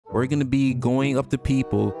we're gonna be going up to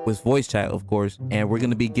people with voice chat, of course, and we're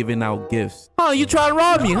gonna be giving out gifts. Oh, you trying to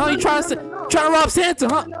rob me? Huh? You trying to rob Santa?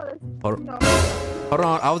 Huh? Hold on.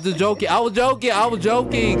 I was just joking. I was joking.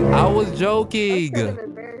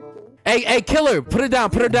 Hey, killer, put her down.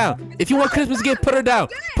 If you want Christmas gift, put her down.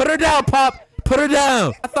 Put her down, Pop. Put her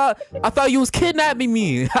down. I thought you was kidnapping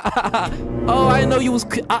me. Oh, I didn't know you was.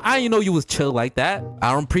 I didn't know you was chill like that.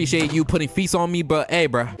 I don't appreciate you putting feast on me, but hey,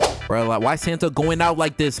 bro, like, why Santa going out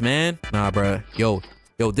like this, man? Nah, bro. Yo,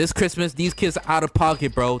 this Christmas, these kids are out of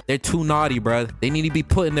pocket, bro. They're too naughty, bro. They need to be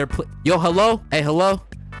put in their Yo, hello? Hey, hello?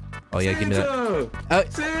 Oh, yeah, give me that.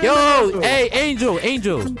 Yo, hey, Angel,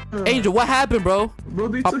 what happened, bro?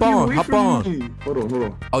 Hop on. Hold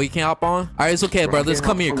on. Oh, you can't hop on? All right, it's okay, bro. Let's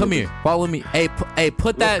come here. Follow me. Hey,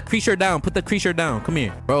 put that creature down. Come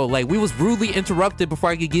here, bro. Like, we was rudely interrupted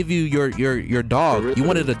before I could give you your dog. You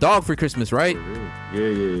wanted a dog for Christmas, right?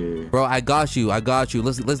 Yeah. Bro, I got you.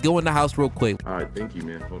 Let's go in the house real quick. All right, thank you,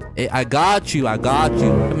 man. Hold on. Hey, I got you.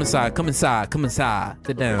 Come inside.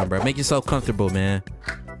 Sit down, bro. Make yourself comfortable, man.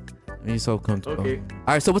 You're so comfortable. Okay.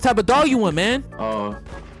 All right, so what type of dog you want, man? I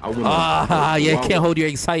want yeah, can't hold your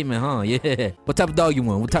excitement, huh? Yeah. What type of dog you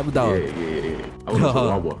want? What type of dog? Yeah. I want a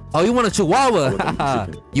Chihuahua. Oh, you want a Chihuahua?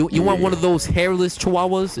 You want one of those hairless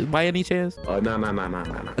Chihuahuas by any chance? Nah.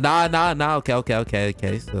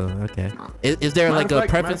 Okay. So, okay. Is there like a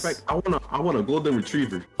preference? Matter of fact, I want a golden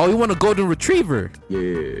retriever. Oh, you want a golden retriever?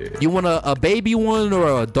 Yeah. You want a baby one or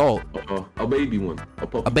an adult? A baby one.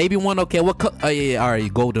 A baby one? Okay. What? Oh, yeah. All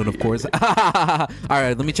right, golden, of course. All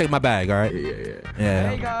right, let me check my bag. All right. Yeah.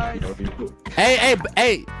 Hey guys.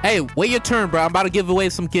 Hey, wait your turn, bro. I'm about to give away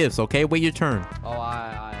some gifts, okay? Wait your turn. Oh,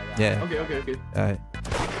 yeah. Okay. All right.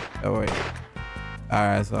 Oh, wait. All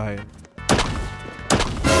right, sorry.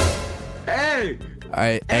 Hey. All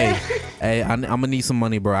right, hey, I'm gonna need some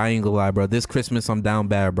money, bro. I ain't gonna lie, bro. This Christmas, I'm down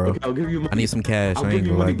bad, bro. Okay, I'll give you money. I need some cash. I'll I ain't give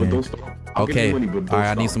you gonna lie, money, but man. don't stop. Okay. All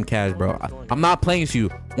right, I need some cash, bro. I'm not playing with you.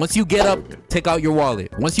 Once you get up, take out your wallet.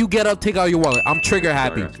 Take out your wallet. I'm trigger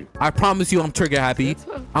happy. I promise you, I'm trigger happy.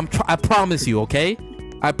 I promise you, okay?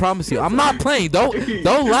 I promise you. I'm not playing. Don't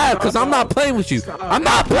laugh, cause I'm not playing with you. I'm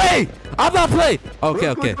not playing. Okay. All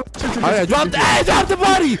right, drop the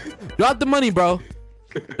money. Drop the money, bro.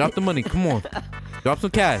 Drop the money. Come on. Drop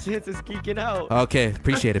some cash. Shit is geeking out. Okay,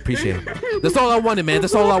 appreciate it. That's all I wanted, man.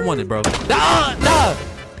 That's all I wanted, bro. Nah.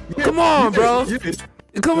 Come on, bro.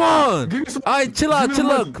 Come on. All right, chill out.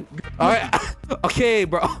 All right. Okay,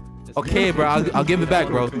 bro. I'll give it back,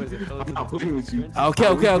 bro.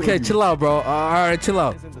 Okay. Chill out, bro. All right, chill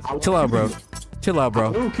out, bro. I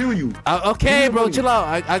won't kill you. Okay, bro. Chill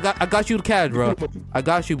out. I got you the cash, bro. I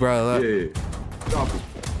got you, bro. Yeah. Drop it.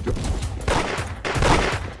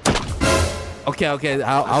 Okay.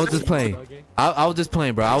 I was just playing. I was just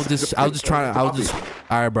playing, bro. I was just trying. All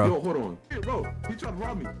right, bro. Yo, hold on. Hey, bro, he tried to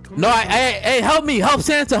rob me. No, hey, help me. Help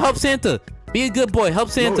Santa. Be a good boy. Help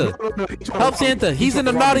Santa. No, Help Santa. He's in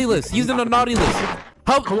the naughty list. Help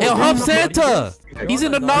Santa. He's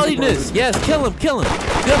in the naughty list. Yes, kill him.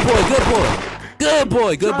 Good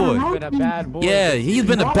boy. Been a bad boy. Yeah, he's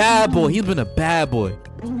been a bad boy.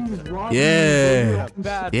 Yeah,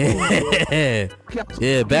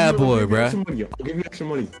 bad boy, bro. I'll give you extra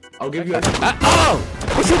money. Oh,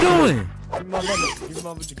 what you doing?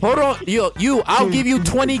 Hold on, you. I'll give you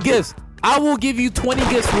 20 gifts. I will give you 20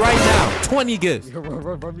 gifts right now. 20 gifts.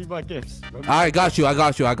 Run me my gifts. All right, got you.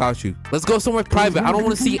 Let's go somewhere private. I don't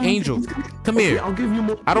want to see Angel. Come here. I'll give you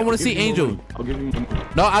more. I don't want to see Angel. I'll give you more.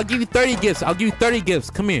 No, I'll give you 30 gifts.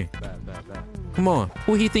 Come here. Come on.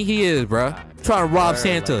 Who he think he is, bro? Trying to rob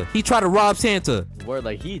Santa. He tried to rob Santa. Word,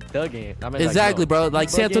 like he thugging. I mean, Exactly, like, bro. Like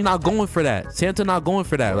Santa not going for that.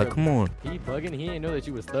 Like, come on. He bugging. He didn't know that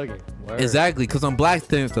you was thugging. Word. Exactly, cause I'm Black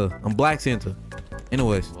Santa.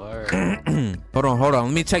 Anyways. Word. Hold on.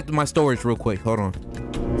 Let me check my storage real quick. Hold on.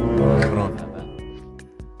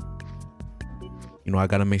 You know, I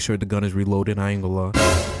gotta make sure the gun is reloaded. I ain't gonna lie.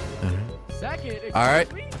 Second. All right.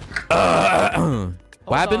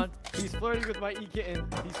 What happened? He's flirting with my e-kitten.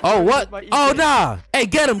 Oh, what? Oh, nah. Hey,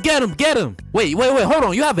 get him. Wait. Hold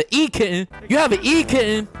on. You have an e-kitten.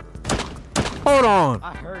 Hold on.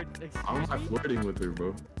 I heard. I'm not flirting with her,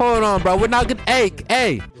 bro. Hold on, bro. We're not gonna.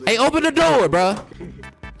 Hey, open the door, bro.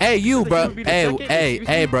 Hey, you, bro.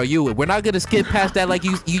 Hey, bro. We're not gonna skip past that. Like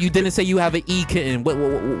you didn't say you have an e-kitten.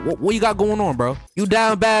 What you got going on, bro? You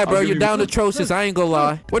down bad, bro. You're down atrocious. I ain't gonna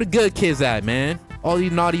lie. Where the good kids at, man? All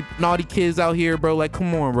these naughty kids out here, bro. Like,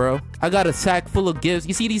 come on, bro. I got a sack full of gifts.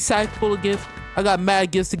 You see these sacks full of gifts? I got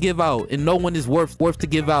mad gifts to give out, and no one is worth to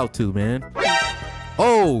give out to, man.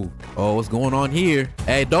 Oh, what's going on here?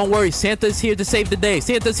 Hey, don't worry. Santa's here to save the day.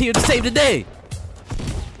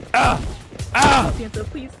 Santa,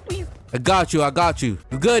 please, please. I got you. I got you.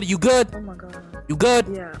 You good? You good? Oh my god. You good?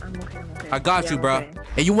 Yeah, I'm okay. I'm okay. I got Yeah, you, I'm bro. okay.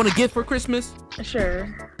 Hey, you want a gift for Christmas?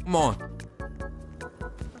 Sure. Come on.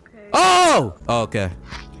 Okay. Oh! Oh, okay.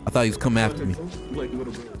 I thought he was coming after me. Like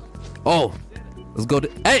little bro. Oh, let's go.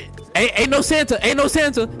 Hey, ain't no Santa. Ain't no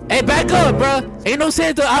Santa. Hey, back up, bro. Ain't no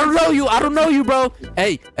Santa. I don't know you. I don't know you, bro.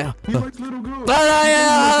 Hey. He likes little girls. What?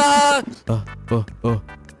 Yeah.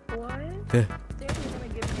 Santa's gonna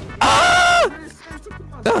give me Ah!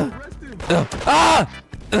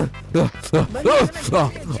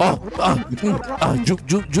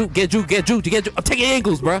 Juke, get Juke. I'm taking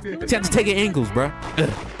angles, bro. Santa's taking angles, bro.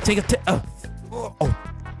 Take a.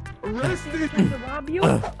 Arrest him. to rob you?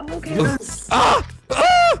 Okay.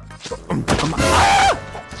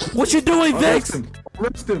 What you doing, Arrest Vix? him.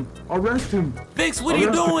 Arrest him. Arrest him. Vix, what are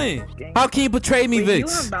you doing? How can you betray me, Wait,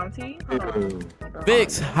 Vix? you have bounty? Hold on.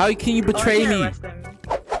 Vix, how can you Oh, I betray can't me? arrest him.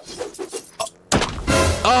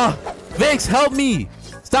 Vix, help me!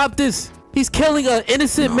 Stop this! He's killing an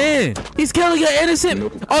innocent man! He's killing an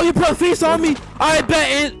innocent. Oh, you put a feast on me? I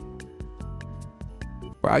bet it.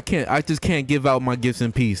 Bro, I just can't give out my gifts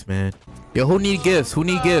in peace, man. Yo, who need gifts? Who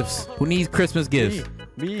need gifts? Who needs Christmas gifts?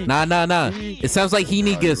 Me. Nah. It sounds like he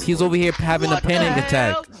need gifts. He's over here having a panic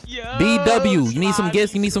attack. BW, you need some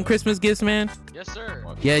gifts? You need some Christmas gifts, man? Yes, sir.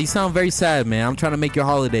 Yeah, you sound very sad, man. I'm trying to make your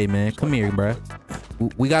holiday, man. Come here, bro.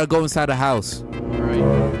 We gotta go inside the house.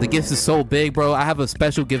 Alright. The gift is so big, bro. I have a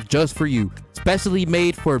special gift just for you. Specially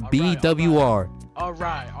made for BWR.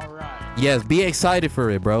 Alright. Yes, be excited for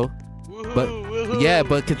it, bro. Woohoo, But woohoo. yeah,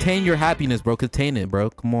 but contain your happiness, bro. Contain it, bro.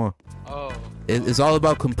 Come on. Oh. It's all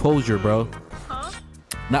about composure, bro. Huh?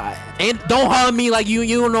 Nah, and don't hug me like you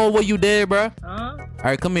don't know what you did, bro. Huh? All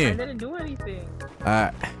right, come I here. didn't do anything. All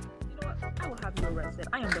right. You know what? I will have you arrested.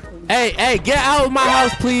 I am the police. Hey, get out of my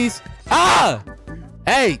house, please. Ah!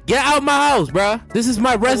 Hey, get out of my house, bro. This is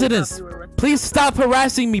my residence. Please stop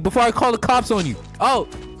harassing me before I call the cops on you. Oh,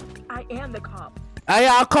 I am the cop.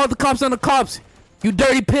 I'll call the cops on the cops. You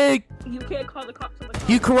dirty pig. You can't call the cops on the cops.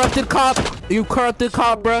 You corrupted cop. You corrupted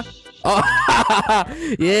cop, bro. Oh,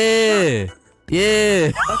 yeah.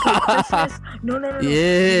 Okay, Christmas. No.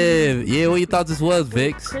 Yeah. What you thought this was,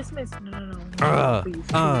 Vix? Christmas. No. Please.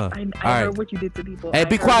 I alright. heard what you did to people. Hey, I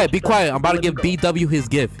be heard quiet. what Be you quiet. done. I'm about to Let give me go. BW his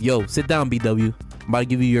gift. Yo, sit down, BW. I'm about to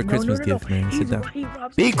give you your Christmas gift, man. Sit down. He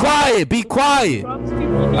robs Be people. quiet. Be quiet. He robs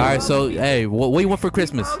people. All right, so hey, what you want for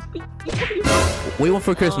Christmas? What you want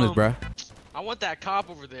for Christmas, bruh? I want that cop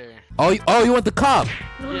over there. Oh, you want the cop?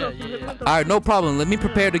 Yeah. All right, no problem. Let me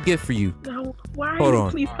prepare the gift for you. No, why? Hold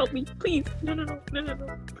on. Please help me. Please. No.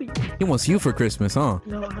 Please. He wants you for Christmas, huh?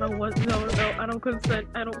 No, I don't want. No. I don't consent.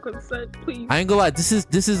 Please. I ain't gonna lie. This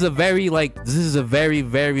is a very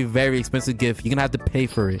very expensive gift. You're gonna have to pay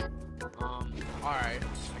for it. Alright.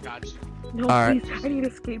 I got you. No, All right. please. I need to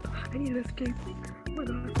escape. Oh my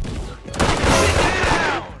god.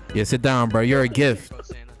 Yeah, sit down, bro. You're a gift. Go,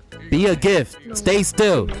 Santa. Be a gift. Stay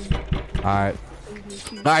still. All right.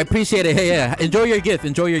 I appreciate it. Hey, yeah. Enjoy your gift.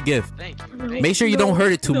 Thank you. Make sure you don't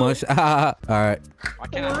hurt it too much. All right. Why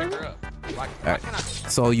can't I pick her up? Why can't I?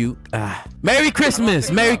 So you. Merry Christmas.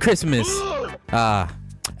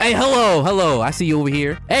 Hey, hello. I see you over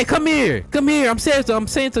here. Hey, come here. I'm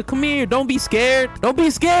Santa. Come here. Don't be scared.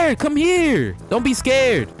 Come here. Don't be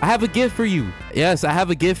scared. I have a gift for you. Yes, I have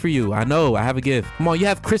a gift for you. I know. I have a gift. Come on. You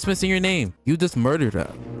have Christmas in your name. You just murdered her.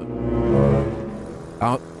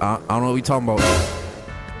 I don't know what you're talking about.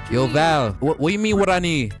 Yo, Val. What do you mean? What I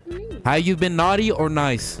need? Have you been naughty or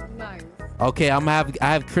nice? Nice. Okay, I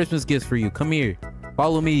have Christmas gifts for you. Come here.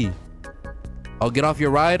 Follow me. Oh, get off your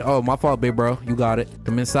ride. Oh, my fault, big bro. You got it.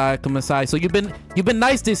 Come inside. So you've been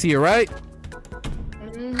nice this year, right?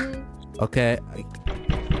 Okay.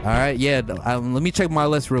 All right. Yeah. Let me check my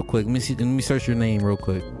list real quick. Let me search your name real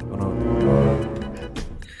quick. Hold on.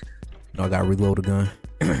 No, I gotta reload the gun.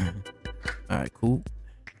 All right. Cool.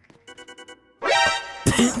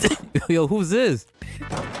 Yo, who's this?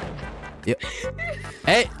 Yo.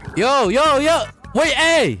 Hey. Yo. Wait.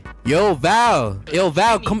 Hey. Yo, Val,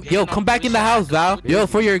 come back in the house, Val. Yo,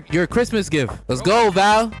 for your Christmas gift. Let's go,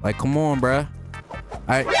 Val. Like, come on, bruh.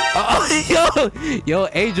 All right. Yo,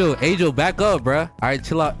 Angel, back up, bruh. All right,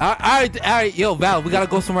 chill out. All right, yo, Val, we gotta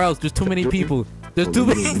go somewhere else. There's too many people. Yo, chill,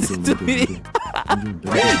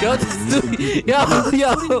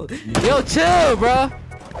 bruh.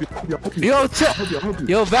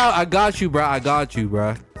 Yo, Val, I got you,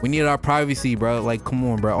 bruh. We need our privacy, bro. Like, come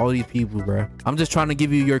on, bro. All these people, bro. I'm just trying to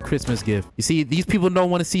give you your Christmas gift. You see, these people don't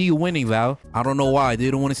want to see you winning, Val. I don't know why. They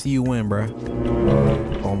don't want to see you win, bro.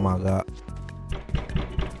 Oh, my God.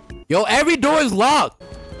 Yo, every door is locked.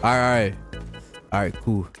 All right. All right,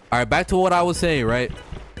 cool. All right, back to what I was saying, right?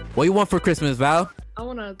 What you want for Christmas, Val? I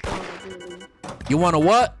want a dog, really. You want a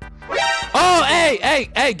what? Oh,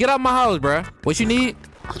 hey, get out my house, bruh. What you need?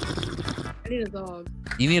 I need a dog.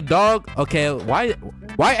 You need a dog? Okay, why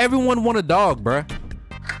everyone want a dog, bruh?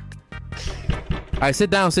 All right, sit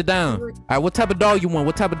down. All right, what type of dog you want?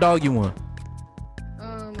 A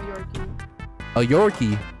Yorkie. A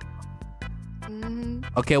Yorkie? Mm-hmm.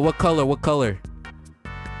 Okay, what color? Like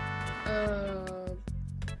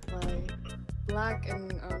black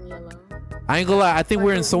and yellow. I ain't gonna lie, I think Like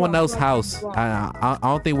we're in a someone else's black house. and I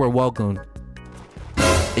don't think we're welcome.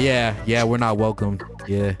 Yeah, we're not welcome.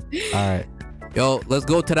 Yeah, all right. Yo, let's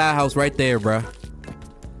go to that house right there, bruh.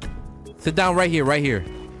 Sit down right here.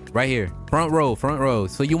 Front row.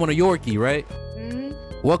 So you want a Yorkie, right? Mm-hmm.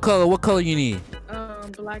 What color you need?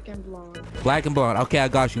 Black and blonde. Black and blonde. Okay, I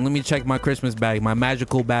got you. Let me check my Christmas bag, my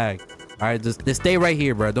magical bag. All right, just stay right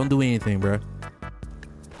here, bro. Don't do anything, bro.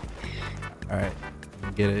 All right,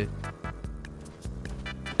 let me get it.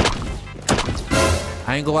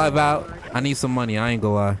 I ain't gonna lie, Val. I need some money. I ain't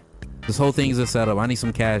gonna lie. This whole thing is a setup. I need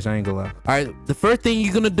some cash. I ain't gonna lie. All right, the first thing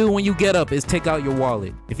you're gonna do when you get up is take out your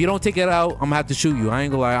wallet. If you don't take it out, I'm gonna have to shoot you. I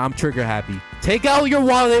ain't gonna lie. I'm trigger happy. Take out your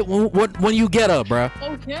wallet when you get up, bro.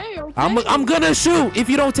 Okay. I'm gonna shoot if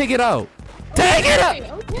you don't take it out. Take it out.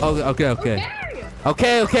 Okay.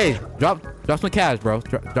 Drop some cash, bro.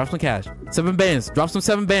 Drop some cash. 7 bands. Drop some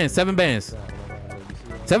 7 bands. 7 bands.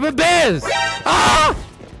 7 bands. Ah!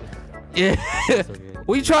 Yeah.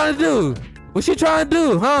 What you trying to do? What you trying to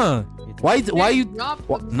do, huh? Why you?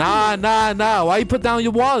 Nah. Why you put down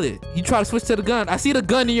your wallet? You try to switch to the gun. I see the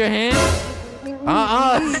gun in your hand.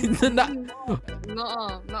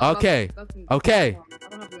 Okay.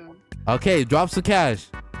 Drop some cash.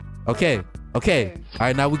 Okay. All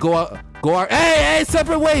right, now we go out. Hey,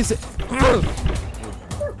 separate ways.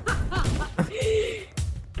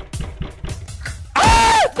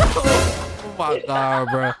 Oh my God,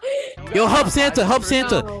 bro. Yo, help Santa.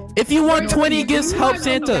 If you want 20 gifts, help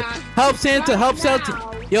Santa.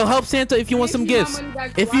 Yo, help Santa if you want some gifts.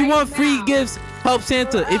 If you want free gifts, help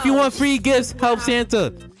Santa. If you want free gifts, help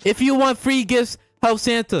Santa. Help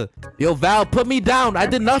Santa. Yo, Val, put me down. I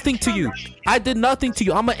did nothing to you.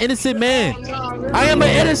 I'm an innocent man. I am an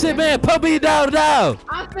innocent man. Put me down now.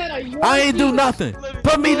 I ain't do nothing.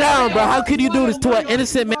 Put me down, bro. How could you do this to an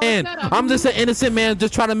innocent man? I'm just an innocent man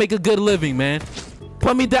just trying to make a good living, man.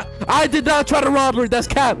 Put me down. I did not try to rob her. That's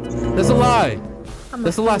cap. That's a lie.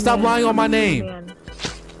 Stop lying on my name.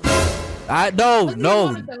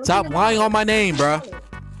 No. Stop lying on my name, bro.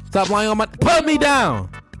 Put me down.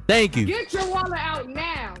 Thank you. Get your wallet out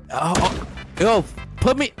now. Yo,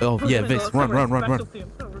 put me. Oh yeah, Vix, run.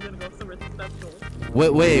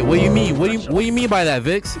 Wait. What do you mean? What do you mean by that,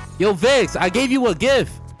 Vix? Yo, Vix, I gave you a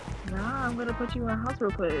gift. Nah, I'm gonna put you in a house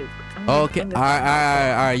real quick. Okay. All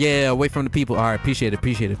right. Yeah. Away from the people. All right. Appreciate it.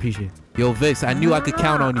 Yo, Vix, I knew I could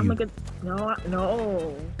count on you. No.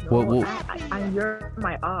 You're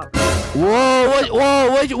my op.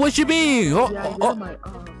 Whoa. What you mean? You're my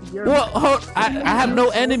op. I have no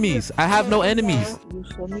enemies. You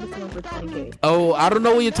told me to come up with 20K. Oh, I don't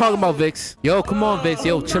know what you're talking about, Vix. Yo, come on, Vix.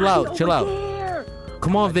 Yo, chill out.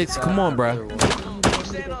 Come on, Vix. Come on, bro.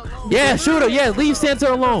 Yeah, shoot her. Yeah, leave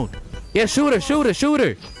Santa alone. Yeah, shoot her. Shoot her.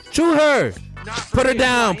 Put her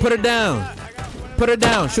down.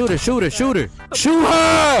 Shoot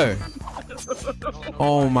her.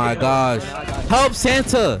 Oh my gosh. Help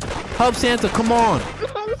Santa. Come on.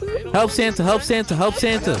 Help Santa.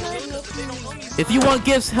 If you want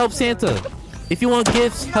gifts, help Santa.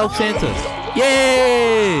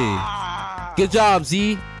 Yay! Good job,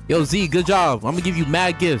 Z. Yo, Z, good job. I'm gonna give you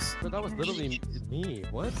mad gifts. But that was literally me.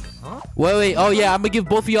 What? Huh? Wait. Oh yeah, I'm gonna give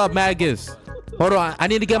both of y'all mad gifts. Hold on. I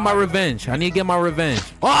need to get my revenge. Oh!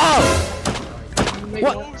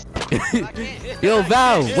 What? Yo,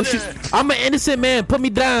 Val, I'm an innocent man. Put me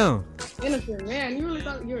down. Innocent man? You really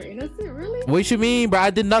thought you were innocent? Really? What you mean, bro? I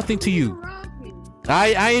did nothing to you.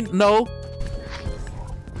 I ain't no.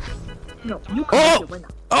 No, you can't do it now.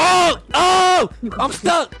 Oh! I'm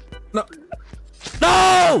stuck.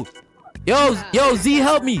 No! Yo, Z,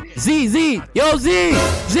 help me. Z. Yo, Z,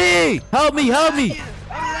 help me.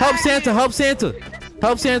 Help Santa.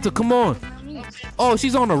 Come on. Oh,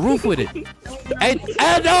 she's on the roof with it. And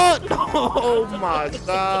oh my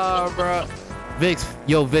God, bro. Vix,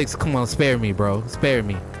 come on, spare me, bro.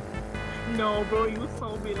 No, bro, you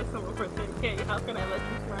sold me to someone for 10K. How can I let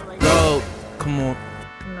you smile like bro, that? come on.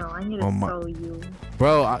 No, I need to sell you.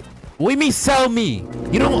 Bro, what do you mean sell me?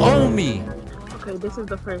 You don't own me. Okay, this is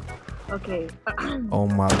the first. Okay. Oh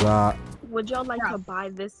my God. Would y'all like to buy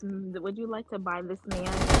this? Would you like to buy this man?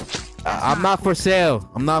 I'm not for sale.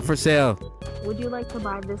 I'm not for sale. Would you like to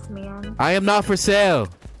buy this man? I am not for sale.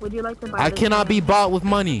 Would you like to buy I this cannot be man? bought with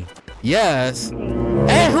money. Yes.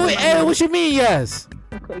 Okay. Hey, what you mean yes?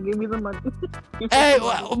 Okay, give me the money. Hey,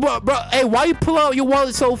 bro, hey, why you pull out your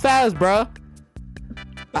wallet so fast, bro?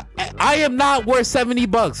 I am not worth 70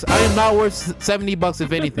 bucks. I am not worth 70 bucks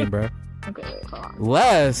if anything, bro. Okay, wait, hold on.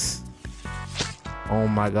 Less. Oh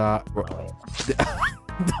my god, bro.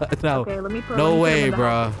 No, Okay, let me put, no let me put way, him in the bro.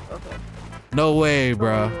 house. Okay. No way, He's all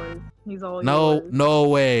bro. yours. He's all No, yours. no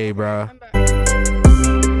way, bro.